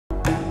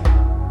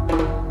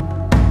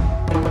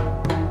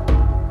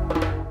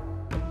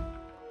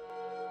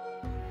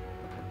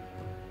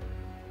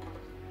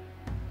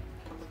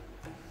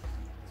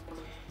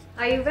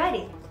you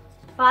ready?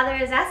 Father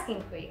is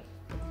asking for you.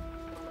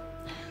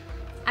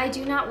 I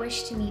do not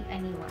wish to meet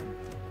anyone.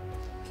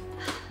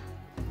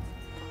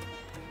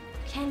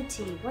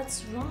 Kenty,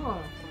 what's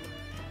wrong?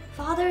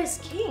 Father is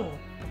king.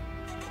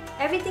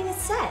 Everything is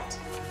set.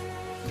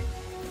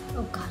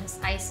 Oh, Goddess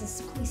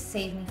Isis, please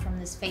save me from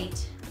this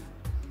fate.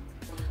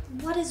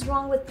 What is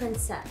wrong with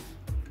Prince Seth?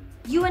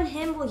 You and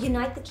him will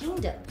unite the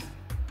kingdom.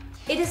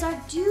 It is our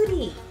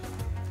duty.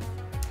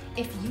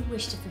 If you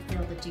wish to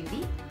fulfill the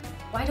duty,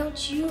 why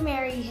don't you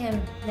marry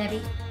him,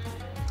 Nebi?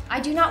 I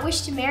do not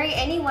wish to marry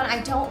anyone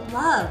I don't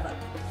love.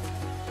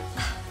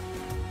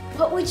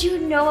 What would you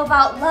know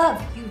about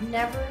love? You've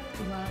never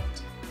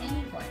loved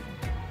anyone.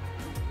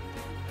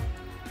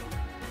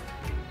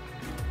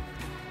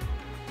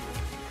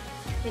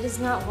 It is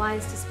not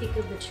wise to speak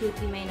of the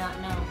truth you may not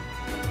know.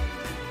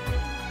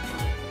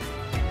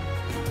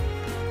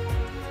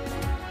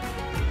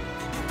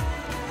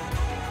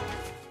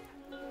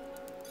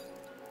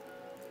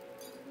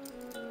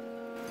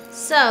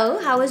 So,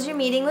 how was your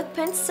meeting with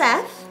Prince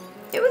Seth?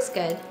 It was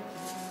good.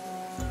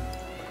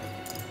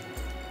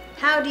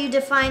 How do you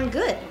define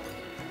good?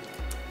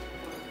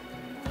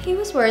 He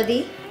was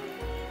worthy.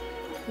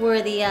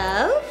 Worthy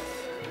of?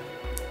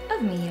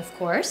 Of me, of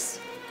course.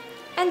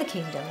 And the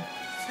kingdom.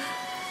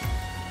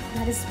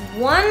 That is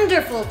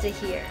wonderful to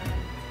hear.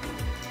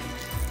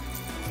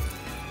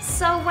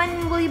 So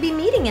when will you be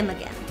meeting him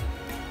again?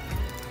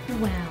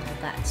 Well,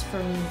 that's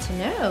for me to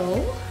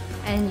know,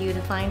 and you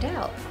to find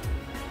out.